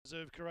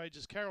of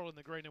Courageous Carol in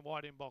the green and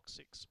white in box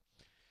 6.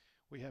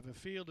 We have a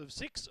field of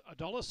 6,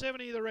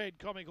 $1.70 the red,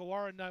 Comical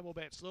Warren, no more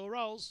bets. Lure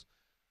rolls.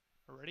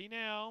 Ready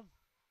now.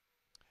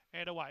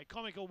 And away.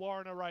 Comical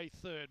Warren array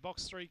third.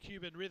 Box 3,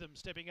 Cuban Rhythm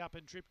stepping up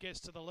and Trip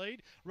Guest to the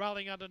lead.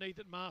 Railing underneath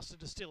it, Master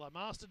Distiller.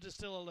 Master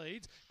Distiller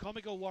leads.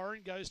 Comical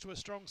Warren goes to a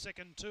strong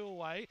second, 2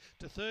 away.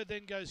 To third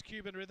then goes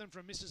Cuban Rhythm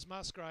from Mrs.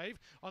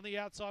 Musgrave. On the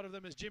outside of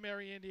them is Jim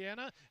Mary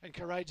Indiana, and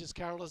Courageous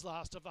Carol is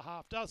last of the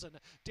half dozen.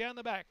 Down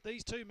the back,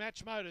 these two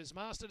match motors.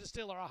 Master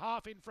Distiller a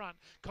half in front.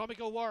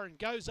 Comical Warren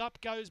goes up,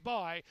 goes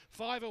by.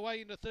 5 away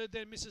into third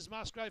then Mrs.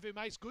 Musgrave, who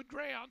makes good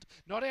ground.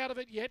 Not out of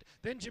it yet.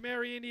 Then Jim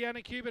Mary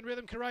Indiana, Cuban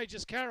Rhythm,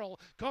 Courageous Carol.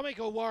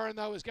 Comical Warren,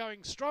 though, is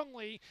going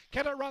strongly.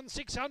 Can it run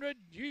 600?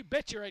 You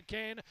betcha it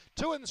can.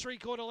 2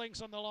 3/4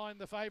 lengths on the line.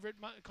 The favourite,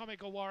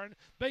 Comical Warren,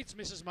 beats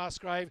Mrs.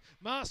 Musgrave.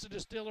 Master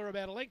Distiller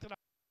about a length and a